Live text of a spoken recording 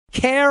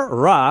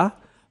Cara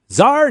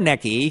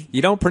Czarnecki.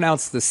 You don't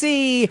pronounce the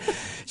C.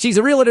 She's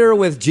a realtor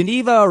with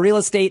Geneva Real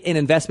Estate and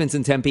Investments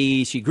in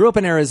Tempe. She grew up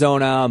in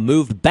Arizona,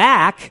 moved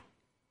back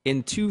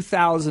in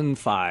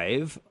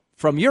 2005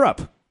 from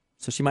Europe.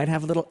 So she might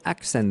have a little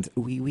accent,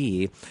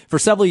 oui. For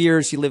several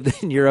years, she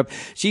lived in Europe.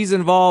 She's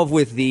involved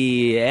with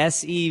the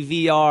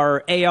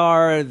SEVRAR,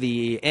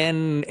 the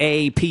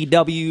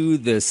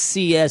NAPW, the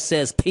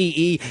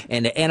CSSPE,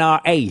 and the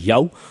NRA,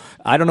 yo.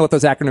 I don't know what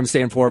those acronyms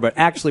stand for, but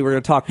actually we're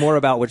going to talk more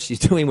about what she's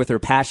doing with her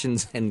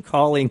passions and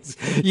callings.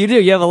 You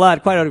do. You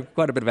have quite a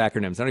bit of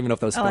acronyms. I don't even know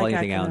if those spell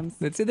anything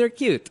acronyms out. They're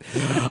cute.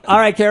 All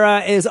right,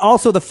 Cara is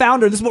also the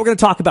founder. This is what we're going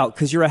to talk about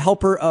because you're a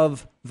helper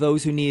of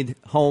those who need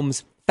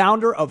homes.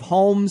 Founder of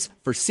Homes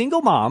for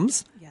Single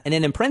Moms, yes. And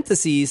then in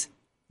parentheses,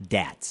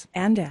 dads.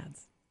 And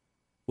dads.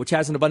 Which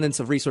has an abundance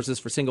of resources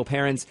for single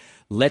parents.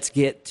 Let's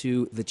get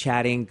to the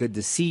chatting. Good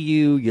to see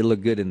you. You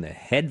look good in the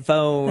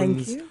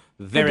headphones. Thank you.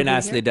 Very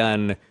nicely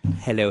done.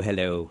 Hello.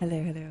 Hello.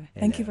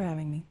 Thank you for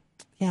having me.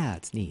 Yeah,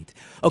 it's neat.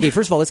 Okay,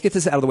 first of all, let's get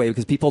this out of the way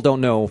because people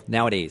don't know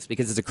nowadays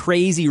because it's a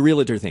crazy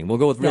realtor thing. We'll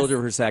go with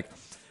realtor for a sec.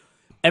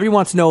 Everyone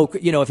wants to know,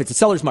 if it's a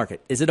seller's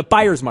market. Is it a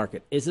buyer's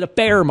market? Is it a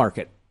bear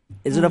market?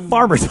 Is it a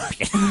farmer's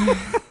market?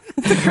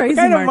 It's a crazy what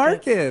kind of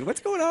market?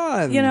 What's going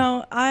on?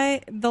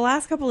 The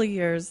last couple of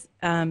years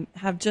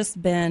have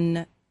just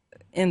been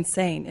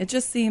insane. It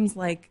just seems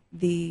like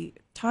the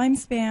time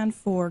span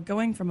for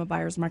going from a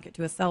buyer's market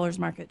to a seller's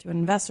market to an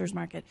investor's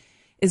market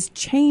is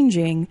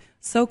changing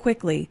so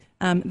quickly.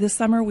 This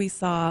summer we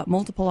saw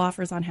multiple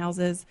offers on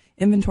houses.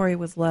 Inventory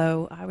was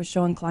low. I was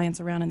showing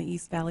clients around in the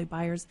East Valley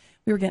buyers.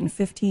 We were getting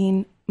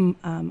 15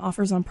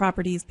 offers on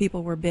properties.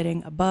 People were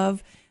bidding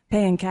above,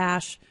 paying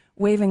cash,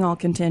 waiving all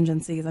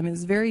contingencies. I mean,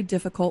 it's very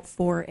difficult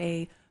for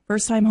a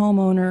first-time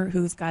homeowner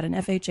who's got an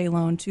FHA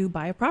loan to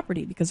buy a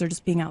property because they're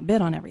just being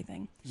outbid on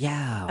everything.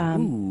 Yeah.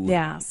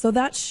 Yeah. So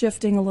that's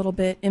shifting a little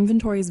bit.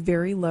 Inventory is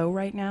very low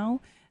right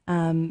now.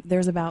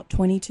 There's about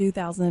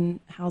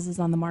 22,000 houses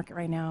on the market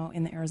right now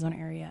in the Arizona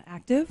area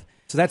active.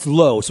 So that's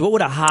low. So what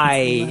would a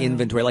high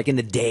inventory, like in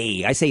the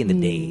day? I say in the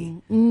day.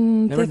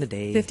 Remember in the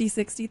day? 50,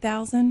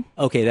 60,000.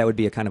 Okay, that would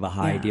be a kind of a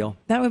high deal.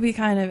 That would be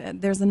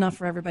there's enough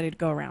for everybody to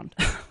go around.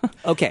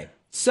 Okay.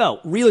 So,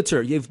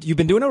 realtor, you've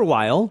been doing it a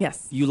while.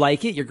 Yes. You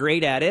like it. You're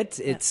great at it.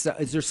 Is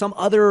there some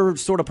other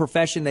sort of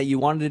profession that you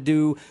wanted to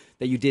do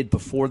that you did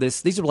before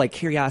this? These are like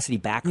curiosity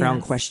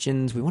background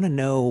questions. We want to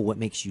know what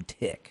makes you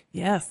tick.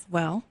 Yes.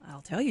 Well,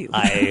 I'll tell you.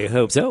 I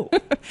hope so.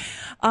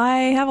 I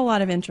have a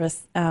lot of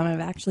interests. I'm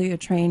actually a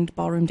trained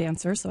ballroom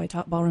dancer, so I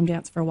taught ballroom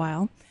dance for a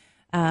while.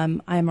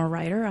 I'm a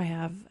writer.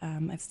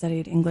 I've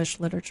studied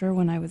English literature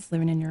when I was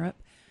living in Europe.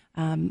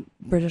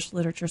 British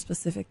literature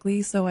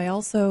specifically. So I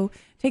also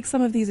take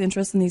some of these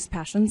interests and these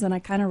passions and I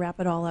kind of wrap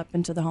it all up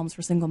into the Homes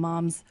for Single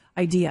Moms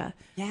idea.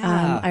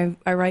 Yeah.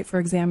 I write for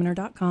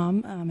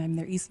examiner.com. I'm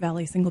their East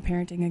Valley single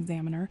parenting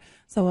examiner.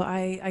 So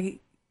I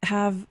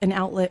have an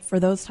outlet for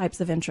those types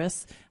of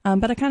interests.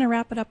 But I kind of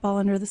wrap it up all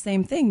under the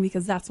same thing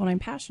because that's what I'm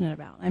passionate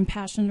about. I'm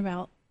passionate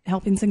about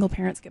helping single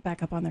parents get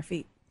back up on their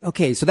feet.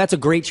 Okay, so that's a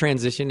great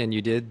transition, and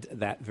you did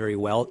that very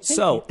well.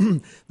 So,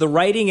 the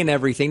writing and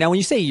everything. Now, when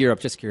you say Europe,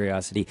 just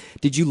curiosity,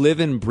 did you live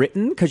in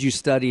Britain because you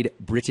studied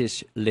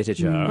British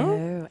literature?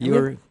 No,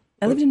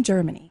 I lived in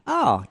Germany.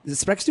 Ah,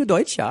 sprichst du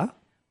Deutsch, ja?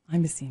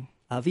 Ein bisschen.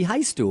 Wie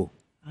heißt du?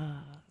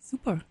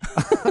 Super.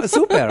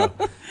 Super.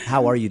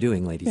 How are you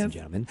doing, ladies and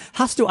gentlemen?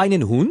 Hast du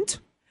einen Hund?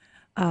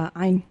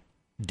 Ein.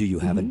 Do you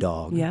have a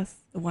dog? Yes,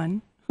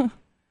 one.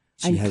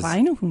 She has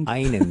kleiner Hund.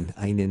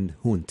 einen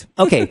Hund.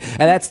 Okay,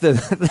 and that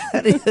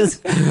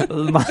is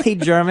my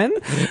German.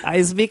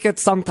 I speak it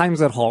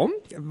sometimes at home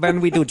when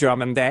we do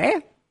German Day.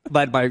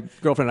 But my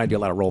girlfriend and I do a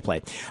lot of role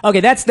play. Okay,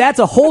 that's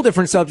a whole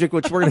different subject,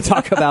 which we're going to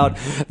talk about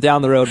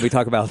down the road. We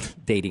talk about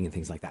dating and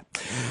things like that.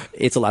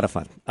 It's a lot of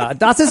fun.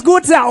 Das ist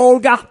gut, Herr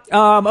Olga.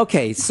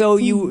 Okay, so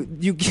you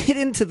get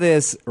into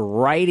this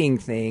writing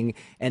thing,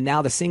 and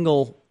now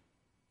the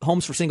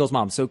Homes for Singles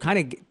Moms. So kind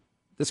of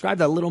describe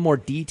that a little more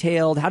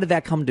detailed. How did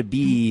that come to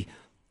be?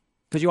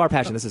 Because you are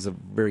passionate. This is a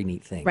very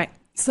neat thing. Right.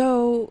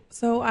 So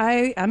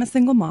I'm a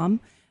single mom.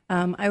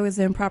 I was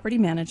in property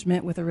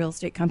management with a real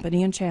estate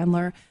company in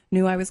Chandler,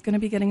 knew I was going to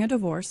be getting a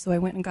divorce, so I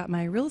went and got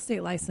my real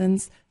estate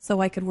license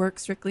so I could work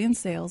strictly in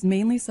sales,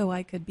 mainly so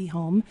I could be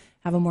home,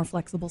 have a more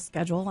flexible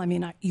schedule. I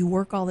mean, you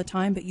work all the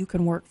time, but you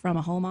can work from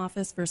a home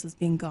office versus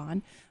being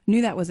gone.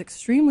 Knew that was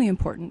extremely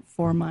important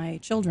for my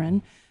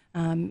children.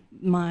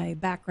 My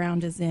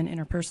background is in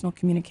interpersonal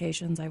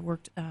communications. I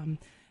worked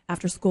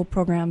after school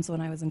programs when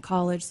I was in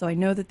college, so I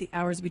know that the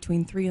hours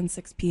between 3 and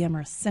 6 p.m.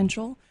 are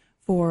essential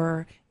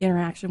for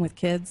interaction with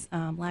kids.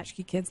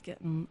 Latchkey kids get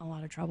in a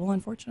lot of trouble,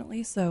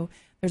 unfortunately. So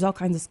there's all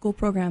kinds of school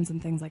programs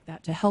and things like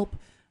that to help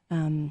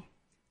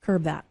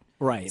curb that.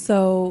 Right.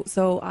 So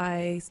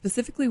I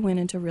specifically went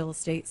into real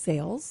estate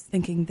sales,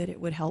 thinking that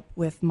it would help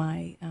with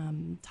my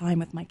time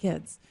with my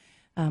kids.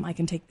 I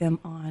can take them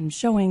on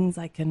showings.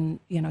 I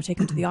can, take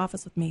them to the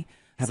office with me.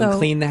 Have them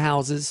clean the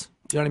houses.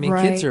 You know what I mean?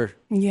 Right. Kids are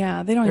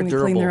they don't even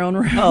durable. clean their own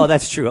room. Oh,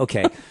 that's true.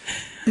 Okay.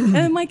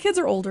 And my kids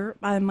are older.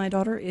 My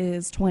daughter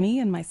is 20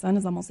 and my son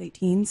is almost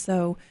 18.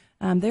 So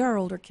they are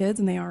older kids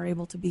and they are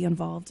able to be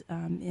involved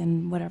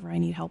in whatever I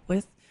need help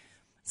with.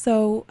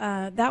 So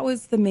that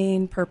was the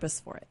main purpose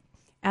for it.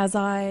 As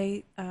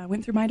I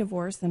went through my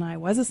divorce and I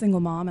was a single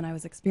mom and I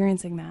was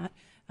experiencing that,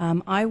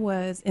 I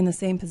was in the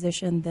same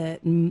position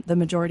that the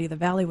majority of the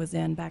Valley was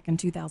in back in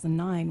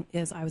 2009,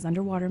 is I was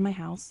underwater in my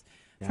house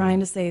trying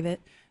to save it.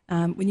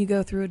 When you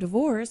go through a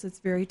divorce, it's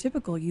very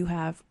typical. You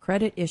have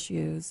credit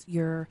issues.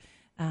 You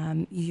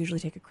usually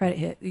take a credit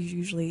hit. You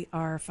usually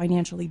are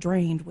financially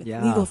drained with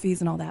legal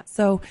fees and all that.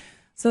 So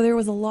there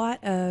was a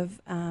lot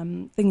of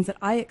things that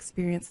I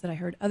experienced that I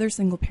heard other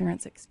single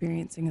parents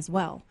experiencing as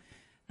well.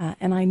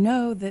 And I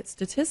know that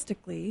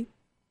statistically,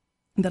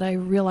 that I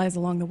realized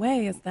along the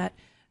way is that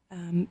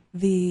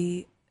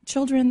the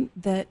children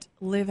that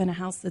live in a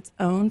house that's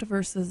owned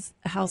versus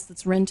a house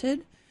that's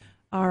rented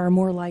are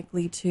more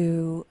likely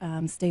to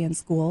stay in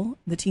school.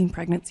 The teen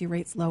pregnancy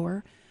rate's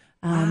lower.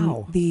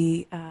 Wow.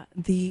 The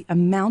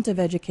amount of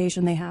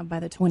education they have by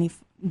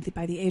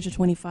the age of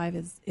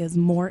 25 is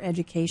more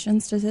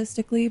education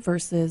statistically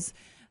versus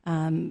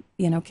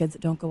kids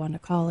that don't go on to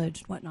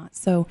college, whatnot.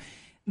 So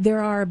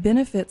there are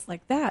benefits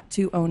like that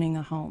to owning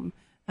a home.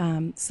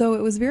 So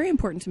it was very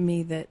important to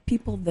me that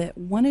people that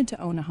wanted to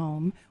own a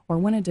home or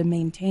wanted to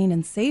maintain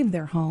and save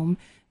their home,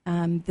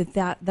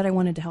 that I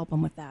wanted to help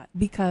them with that,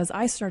 because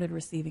I started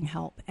receiving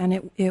help,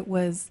 and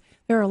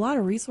there are a lot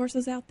of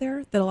resources out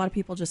there that a lot of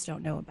people just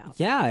don't know about.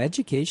 Yeah,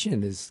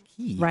 education is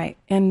key. Right.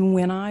 And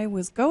when I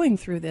was going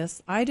through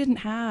this, I didn't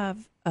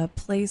have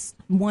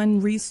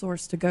one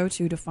resource to go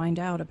to find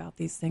out about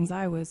these things.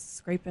 I was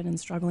scraping and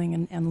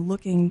struggling and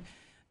looking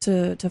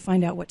to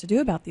find out what to do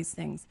about these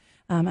things.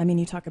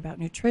 You talk about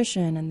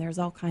nutrition, and there's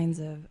all kinds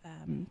of,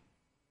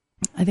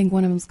 I think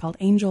one of them is called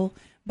Angel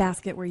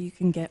Basket, where you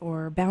can get,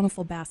 or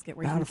Bountiful Basket,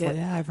 where you can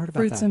get I've heard about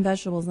fruits that. and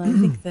vegetables.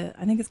 And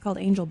I think it's called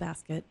Angel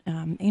Basket,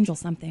 Angel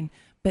something.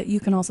 But you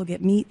can also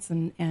get meats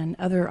and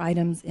other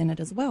items in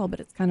it as well. But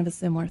it's kind of a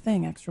similar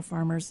thing: Extra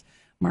Farmers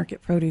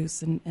Market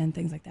produce and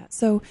things like that.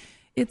 So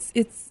it's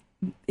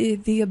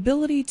the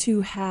ability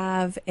to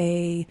have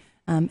a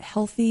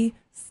healthy,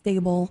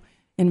 stable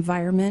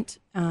environment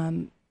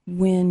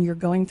when you're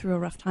going through a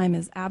rough time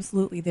is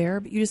absolutely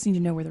there, but you just need to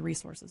know where the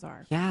resources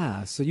are.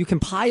 Yeah, so you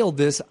compiled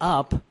this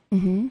up,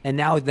 and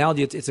now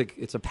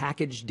it's a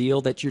package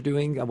deal that you're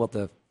doing. What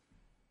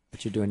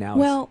you're doing now?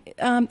 Well,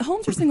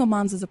 Homes for Single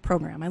Moms is a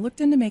program. I looked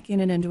into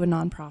making it into a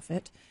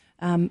nonprofit.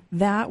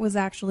 That was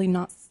actually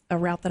not a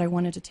route that I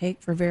wanted to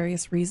take for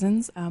various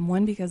reasons.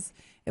 One, because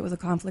it was a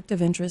conflict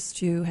of interest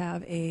to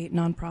have a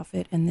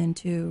nonprofit and then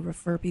to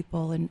refer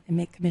people and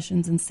make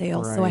commissions and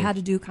sales. Right. So I had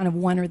to do kind of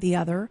one or the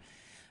other.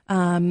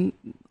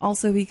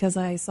 Also because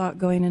I saw it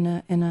going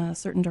in a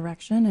certain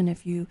direction, and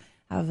if you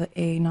have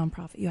a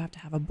nonprofit, you have to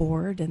have a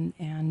board,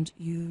 and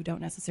you don't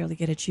necessarily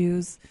get to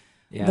choose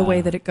the way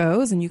that it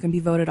goes, and you can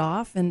be voted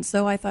off. And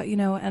so I thought,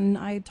 and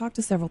I talked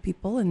to several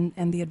people,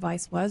 and the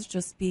advice was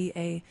just be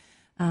a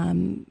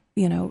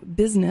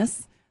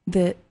business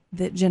that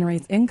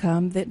generates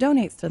income that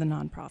donates to the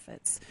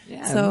nonprofits.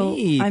 Yeah, so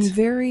neat. I'm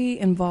very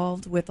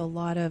involved with a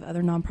lot of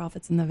other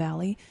nonprofits in the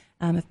Valley.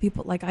 If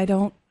people I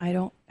don't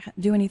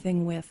do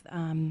anything with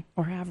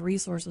or have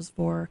resources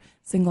for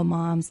single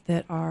moms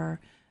that are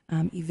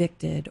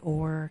evicted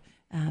or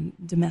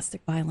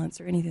domestic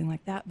violence or anything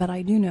like that. But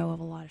I do know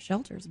of a lot of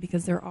shelters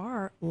because there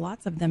are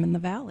lots of them in the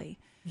Valley.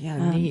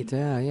 Yeah, neat.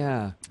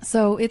 Yeah.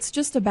 So it's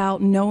just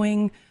about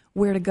knowing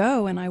where to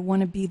go, and I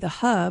want to be the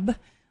hub.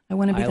 I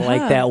want to be the hub. I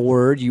like that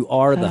word. You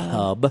are the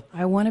hub.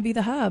 I want to be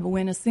the hub.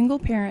 When a single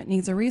parent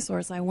needs a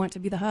resource, I want to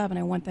be the hub, and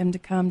I want them to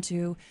come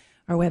to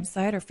our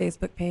website, our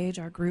Facebook page,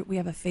 our group. We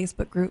have a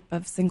Facebook group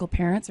of single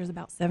parents. There's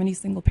about 70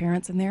 single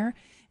parents in there,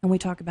 and we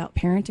talk about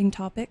parenting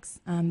topics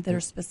that are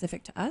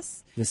specific to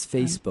us. This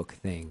Facebook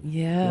thing.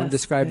 Yes. You want to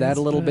describe that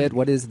a little bit?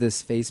 What is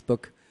this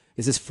Facebook?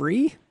 Is this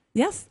free?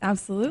 Yes,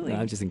 absolutely. No,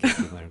 I'm just in case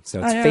you learn.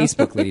 So it's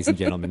Facebook, ladies and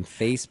gentlemen.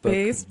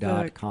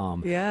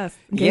 Facebook.com. Yes.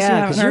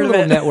 Yeah, because you're a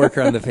little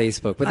networker on the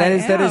Facebook. But that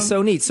is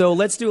so neat. So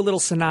let's do a little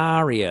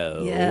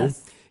scenario.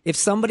 Yes. If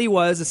somebody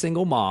was a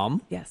single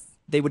mom, yes,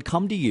 they would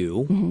come to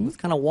you. Let's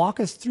kind of walk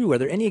us through. Are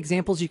there any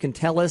examples you can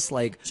tell us?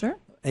 Sure.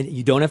 And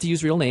you don't have to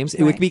use real names.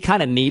 It would be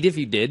kind of neat if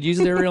you did use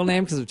their real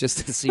name, because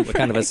just to see what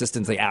kind of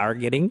assistance they are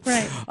getting.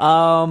 Right.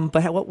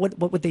 But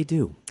what would they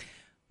do?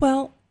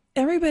 Well,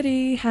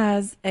 everybody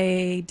has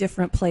a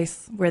different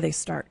place where they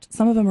start.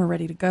 Some of them are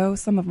ready to go.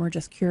 Some of them are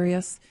just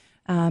curious.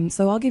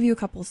 So I'll give you a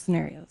couple of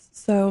scenarios.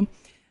 So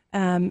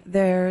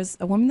there's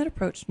a woman that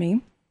approached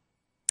me.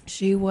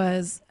 She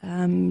was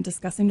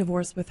discussing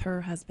divorce with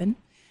her husband.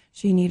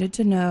 She needed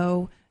to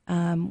know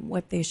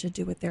what they should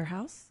do with their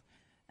house.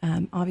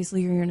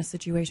 Obviously, you're in a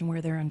situation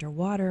where they're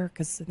underwater,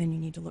 because then you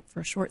need to look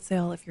for a short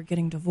sale. If you're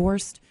getting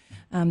divorced,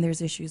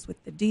 there's issues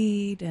with the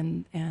deed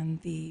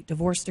and the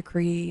divorce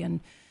decree,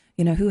 and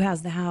who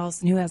has the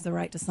house and who has the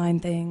right to sign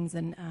things.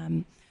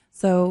 And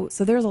so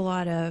there's a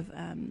lot of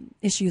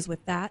issues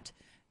with that.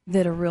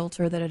 that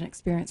an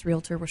experienced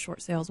realtor with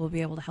short sales will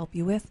be able to help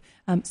you with.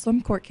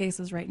 Some court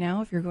cases right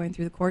now, if you're going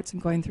through the courts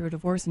and going through a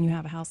divorce and you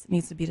have a house that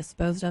needs to be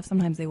disposed of,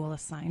 sometimes they will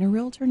assign a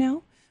realtor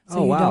now.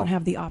 So you don't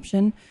have the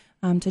option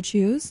to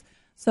choose.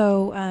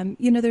 So,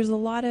 there's a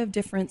lot of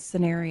different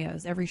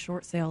scenarios. Every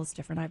short sale is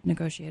different. I've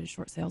negotiated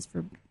short sales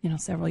for,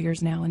 several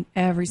years now, and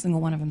every single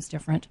one of them is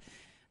different.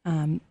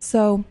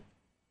 So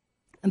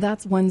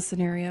that's one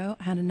scenario.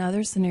 I had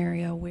another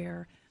scenario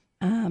where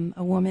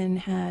a woman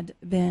had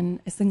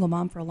been a single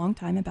mom for a long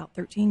time, about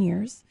 13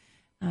 years.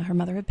 Her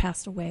mother had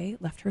passed away,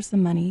 left her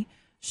some money.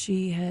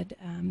 She had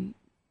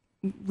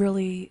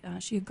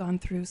she had gone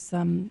through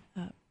some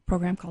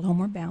program called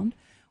Homeward Bound,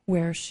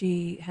 where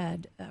she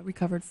had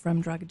recovered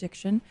from drug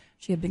addiction.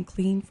 She had been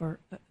clean for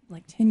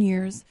like 10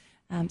 years.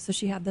 So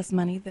she had this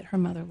money that her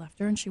mother left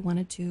her, and she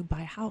wanted to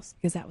buy a house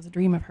because that was a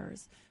dream of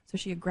hers. So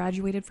she had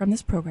graduated from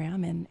this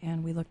program,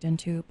 and we looked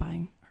into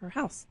buying her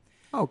house.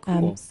 Oh,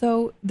 cool.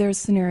 So there's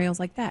scenarios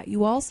like that.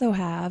 You also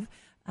have,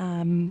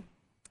 I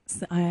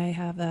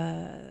have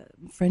a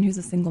friend who's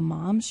a single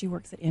mom. She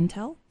works at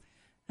Intel.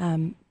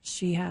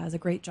 She has a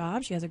great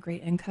job. She has a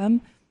great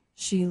income.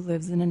 She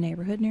lives in a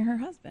neighborhood near her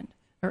husband,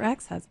 her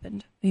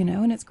ex-husband,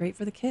 and it's great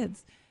for the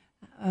kids.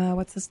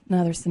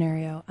 Another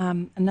scenario?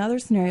 Another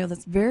scenario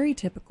that's very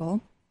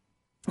typical.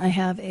 I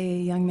have a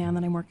young man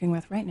that I'm working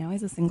with right now.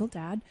 He's a single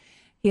dad.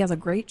 He has a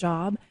great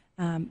job,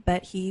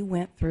 but he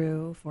went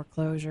through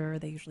foreclosure.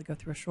 They usually go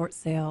through a short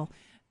sale.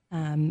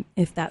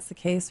 If that's the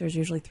case, there's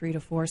usually 3 to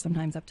 4,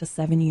 sometimes up to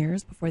 7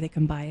 years before they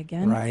can buy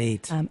again.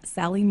 Right.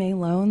 Sallie Mae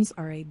loans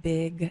are a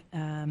big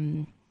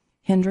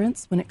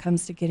hindrance when it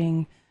comes to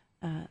getting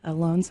a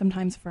loan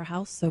sometimes for a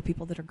house. So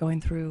people that are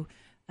going through,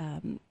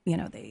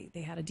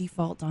 they had a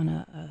default on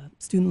a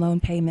student loan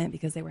payment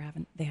because they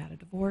had a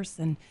divorce,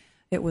 and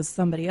it was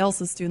somebody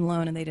else's student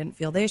loan, and they didn't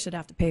feel they should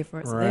have to pay for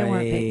it, so they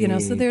weren't paying.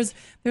 So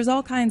there's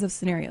all kinds of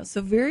scenarios.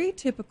 So very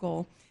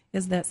typical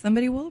is that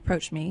somebody will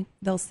approach me.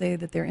 They'll say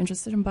that they're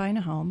interested in buying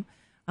a home.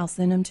 I'll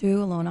send them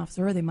to a loan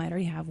officer, or they might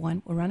already have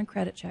one. We'll run a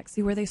credit check,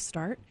 see where they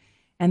start,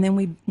 and then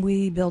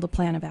we build a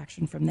plan of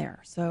action from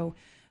there. So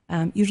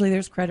usually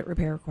there's credit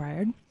repair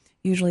required.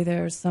 Usually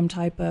there's some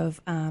type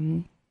of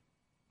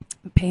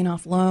paying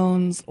off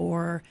loans,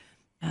 or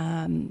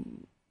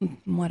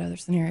what other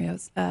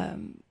scenarios?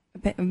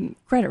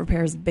 Credit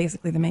repair is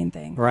basically the main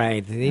thing.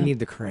 Right. They need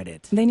the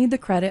credit. They need the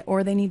credit,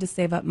 or they need to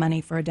save up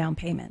money for a down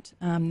payment.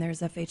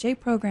 There's FHA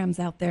programs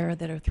out there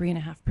that are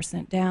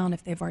 3.5% down.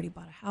 If they've already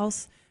bought a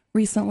house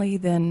recently,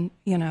 then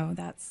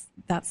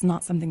that's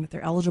not something that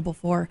they're eligible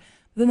for.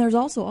 But then there's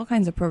also all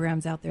kinds of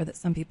programs out there that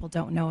some people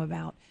don't know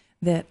about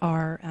that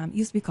are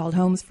used to be called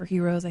Homes for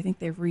Heroes. I think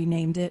they've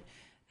renamed it.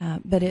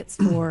 But it's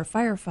for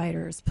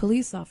firefighters,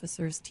 police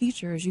officers,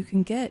 teachers. You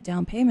can get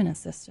down payment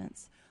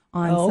assistance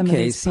on some of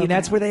these programs.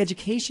 That's where the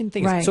education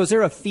thing is. Right. So is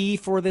there a fee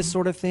for this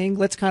sort of thing?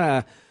 We're going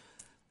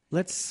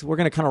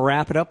to kind of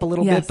wrap it up a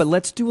little bit, but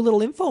let's do a little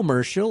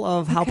infomercial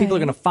of how people are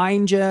going to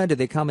find you. Do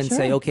they come and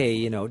say,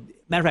 okay, matter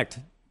of fact,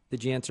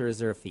 did you answer, is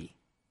there a fee?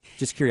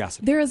 Just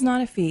curiosity. There is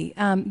not a fee.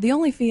 The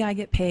only fee I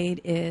get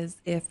paid is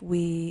if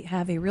we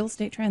have a real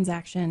estate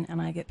transaction, and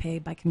I get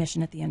paid by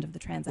commission at the end of the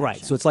transaction. Right.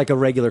 So it's like a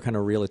regular kind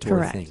of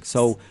realtor thing.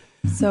 So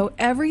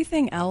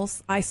everything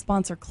else, I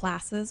sponsor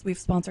classes. We've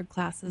sponsored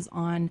classes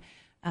on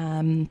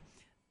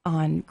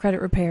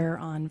credit repair,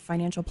 on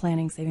financial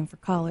planning, saving for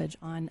college.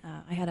 I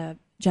had a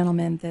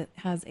gentleman that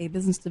has a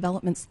business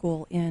development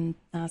school in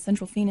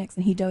Central Phoenix,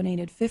 and he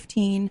donated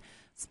 15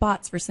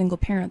 spots for single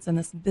parents in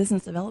this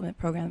business development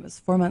program. It was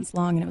 4 months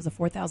long, and it was a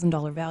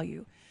 $4,000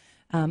 value.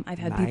 I've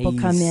had people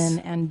come in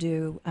and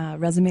do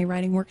resume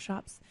writing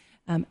workshops.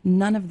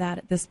 None of that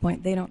at this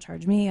point. They don't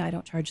charge me. I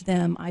don't charge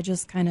them. I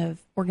just kind of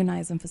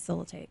organize and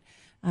facilitate.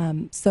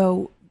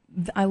 So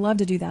I love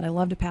to do that. I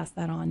love to pass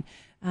that on.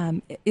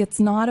 It's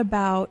not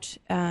about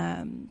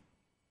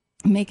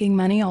making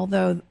money,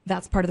 although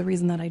that's part of the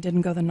reason that I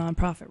didn't go the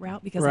nonprofit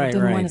route, because I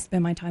didn't want to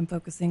spend my time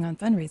focusing on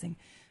fundraising.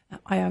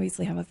 I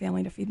obviously have a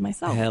family to feed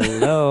myself.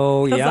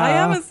 Hello, yeah. I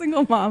am a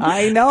single mom.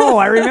 I know,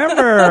 I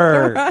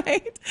remember.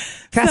 Right.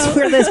 That's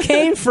where this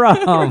came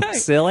from,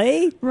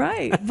 silly.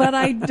 Right. But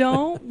I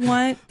don't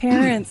want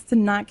parents to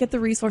not get the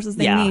resources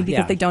they need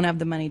because they don't have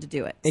the money to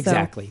do it.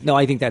 Exactly. No,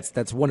 I think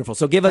that's wonderful.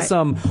 So give us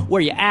some,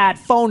 where you at,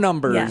 phone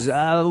numbers,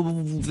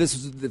 this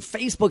is the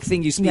Facebook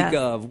thing you speak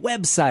of,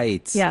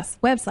 websites. Yes,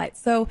 websites.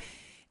 So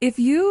if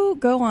you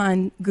go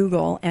on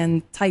Google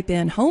and type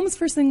in Homes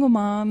for Single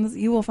Moms,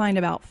 you will find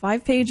about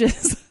 5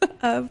 pages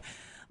of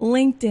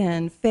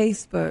LinkedIn,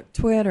 Facebook,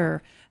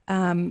 Twitter.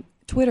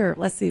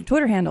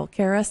 Twitter handle,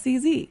 Cara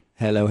CZ.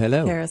 Hello.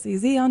 Cara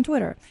CZ on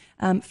Twitter.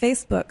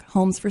 Facebook,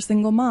 Homes for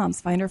Single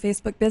Moms. Find our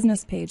Facebook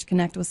business page.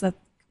 Connect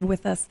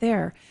with us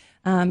there.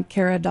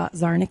 Cara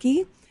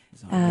Czarnecki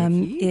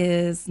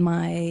is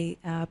my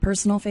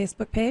personal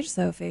Facebook page,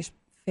 so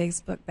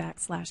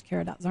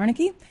Facebook.com/Cara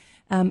Czarnecki.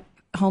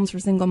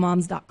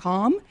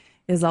 HomesForSingleMoms.com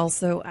is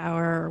also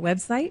our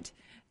website.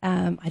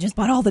 I just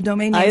bought all the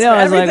domain names. I know. For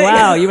I was everything. like,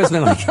 wow, you must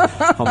have been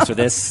like, homes for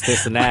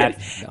this, and that.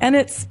 No. And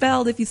it's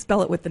spelled, if you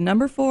spell it with the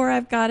number 4,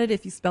 I've got it.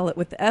 If you spell it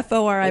with the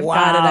FOR, I've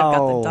got it.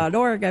 I've got the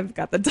 .org, I've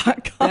got the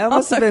 .com. That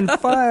must have been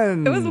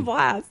fun. It was a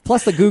blast.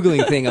 Plus the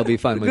Googling thing will be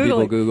fun when people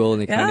Googling. Google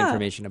and they find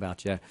information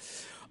about you.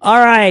 All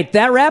right,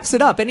 that wraps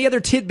it up. Any other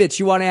tidbits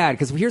you want to add?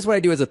 Because here's what I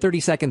do as a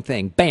 30-second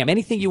thing. Bam,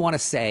 anything you want to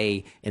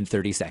say in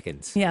 30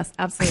 seconds. Yes,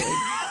 absolutely.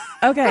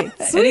 Okay,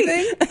 sweet.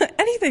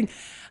 Anything.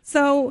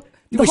 So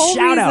Do a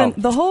shout out.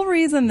 the whole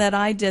reason that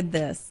I did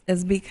this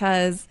is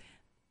because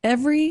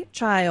every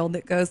child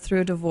that goes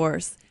through a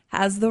divorce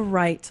has the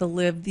right to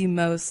live the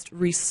most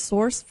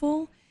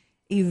resourceful,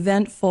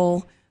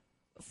 eventful,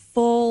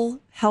 full,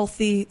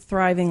 healthy,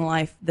 thriving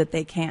life that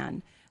they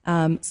can.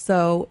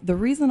 So the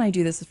reason I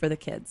do this is for the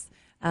kids.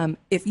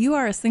 If you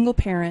are a single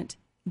parent,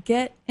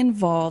 get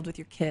involved with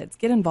your kids.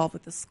 Get involved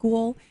with the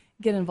school.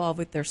 Get involved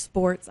with their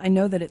sports. I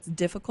know that it's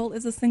difficult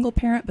as a single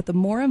parent, but the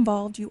more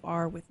involved you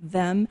are with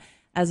them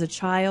as a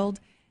child,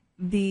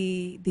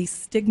 the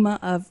stigma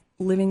of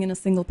living in a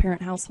single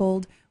parent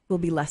household will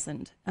be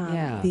lessened.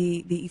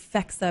 The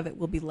effects of it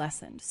will be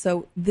lessened.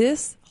 So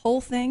this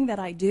whole thing that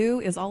I do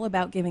is all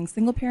about giving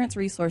single parents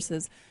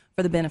resources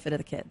for the benefit of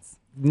the kids.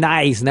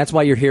 Nice. And that's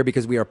why you're here,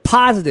 because we are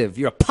positive.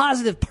 You're a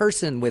positive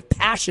person with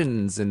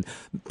passions and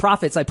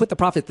profits. I put the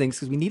profit things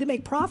because we need to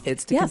make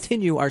profits to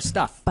continue our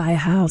stuff. Buy a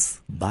house.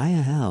 Buy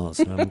a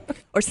house.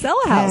 Or sell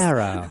a house.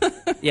 Cara.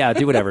 Yeah,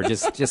 do whatever.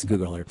 Just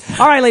Google her.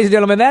 All right, ladies and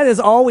gentlemen, that is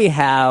all we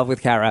have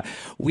with Cara.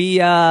 We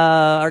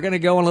are going to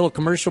go on a little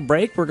commercial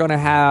break. We're going to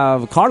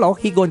have Carlo.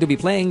 He's going to be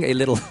playing a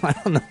little, I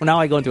don't know, now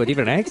I go into a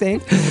different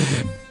accent.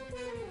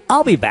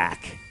 I'll be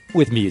back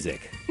with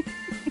music.